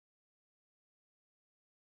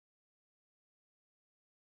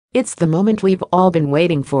It's the moment we've all been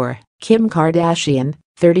waiting for. Kim Kardashian,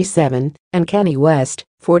 37, and Kanye West,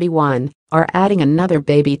 41, are adding another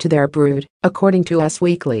baby to their brood, according to Us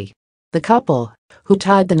Weekly. The couple, who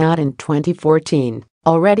tied the knot in 2014,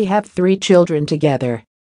 already have 3 children together.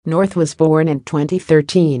 North was born in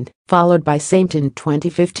 2013, followed by Saint in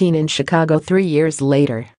 2015 in Chicago 3 years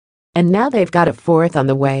later. And now they've got a 4th on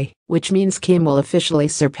the way, which means Kim will officially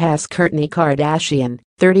surpass Kourtney Kardashian,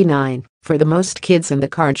 39, for the most kids in the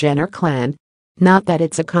Kar-Jenner clan. Not that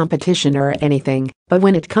it's a competition or anything, but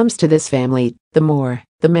when it comes to this family, the more,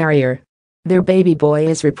 the merrier. Their baby boy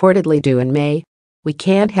is reportedly due in May. We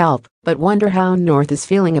can't help but wonder how North is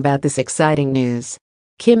feeling about this exciting news.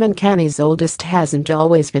 Kim and Kanye's oldest hasn't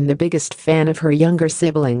always been the biggest fan of her younger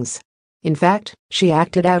siblings. In fact, she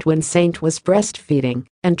acted out when Saint was breastfeeding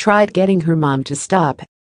and tried getting her mom to stop.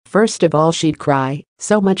 First of all, she'd cry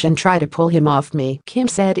so much and try to pull him off me, Kim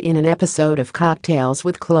said in an episode of Cocktails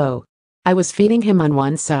with Khloe. I was feeding him on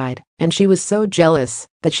one side, and she was so jealous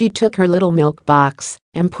that she took her little milk box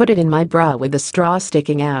and put it in my bra with the straw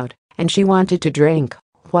sticking out, and she wanted to drink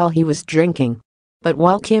while he was drinking. But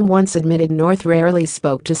while Kim once admitted North rarely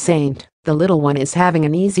spoke to Saint, the little one is having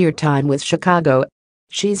an easier time with Chicago.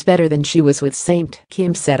 She's better than she was with Saint,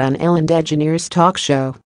 Kim said on Ellen DeGeneres' talk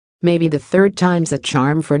show. Maybe the 3rd time's a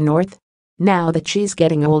charm for North. Now that she's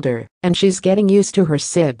getting older and she's getting used to her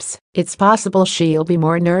sibs, it's possible she'll be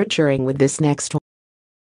more nurturing with this next one.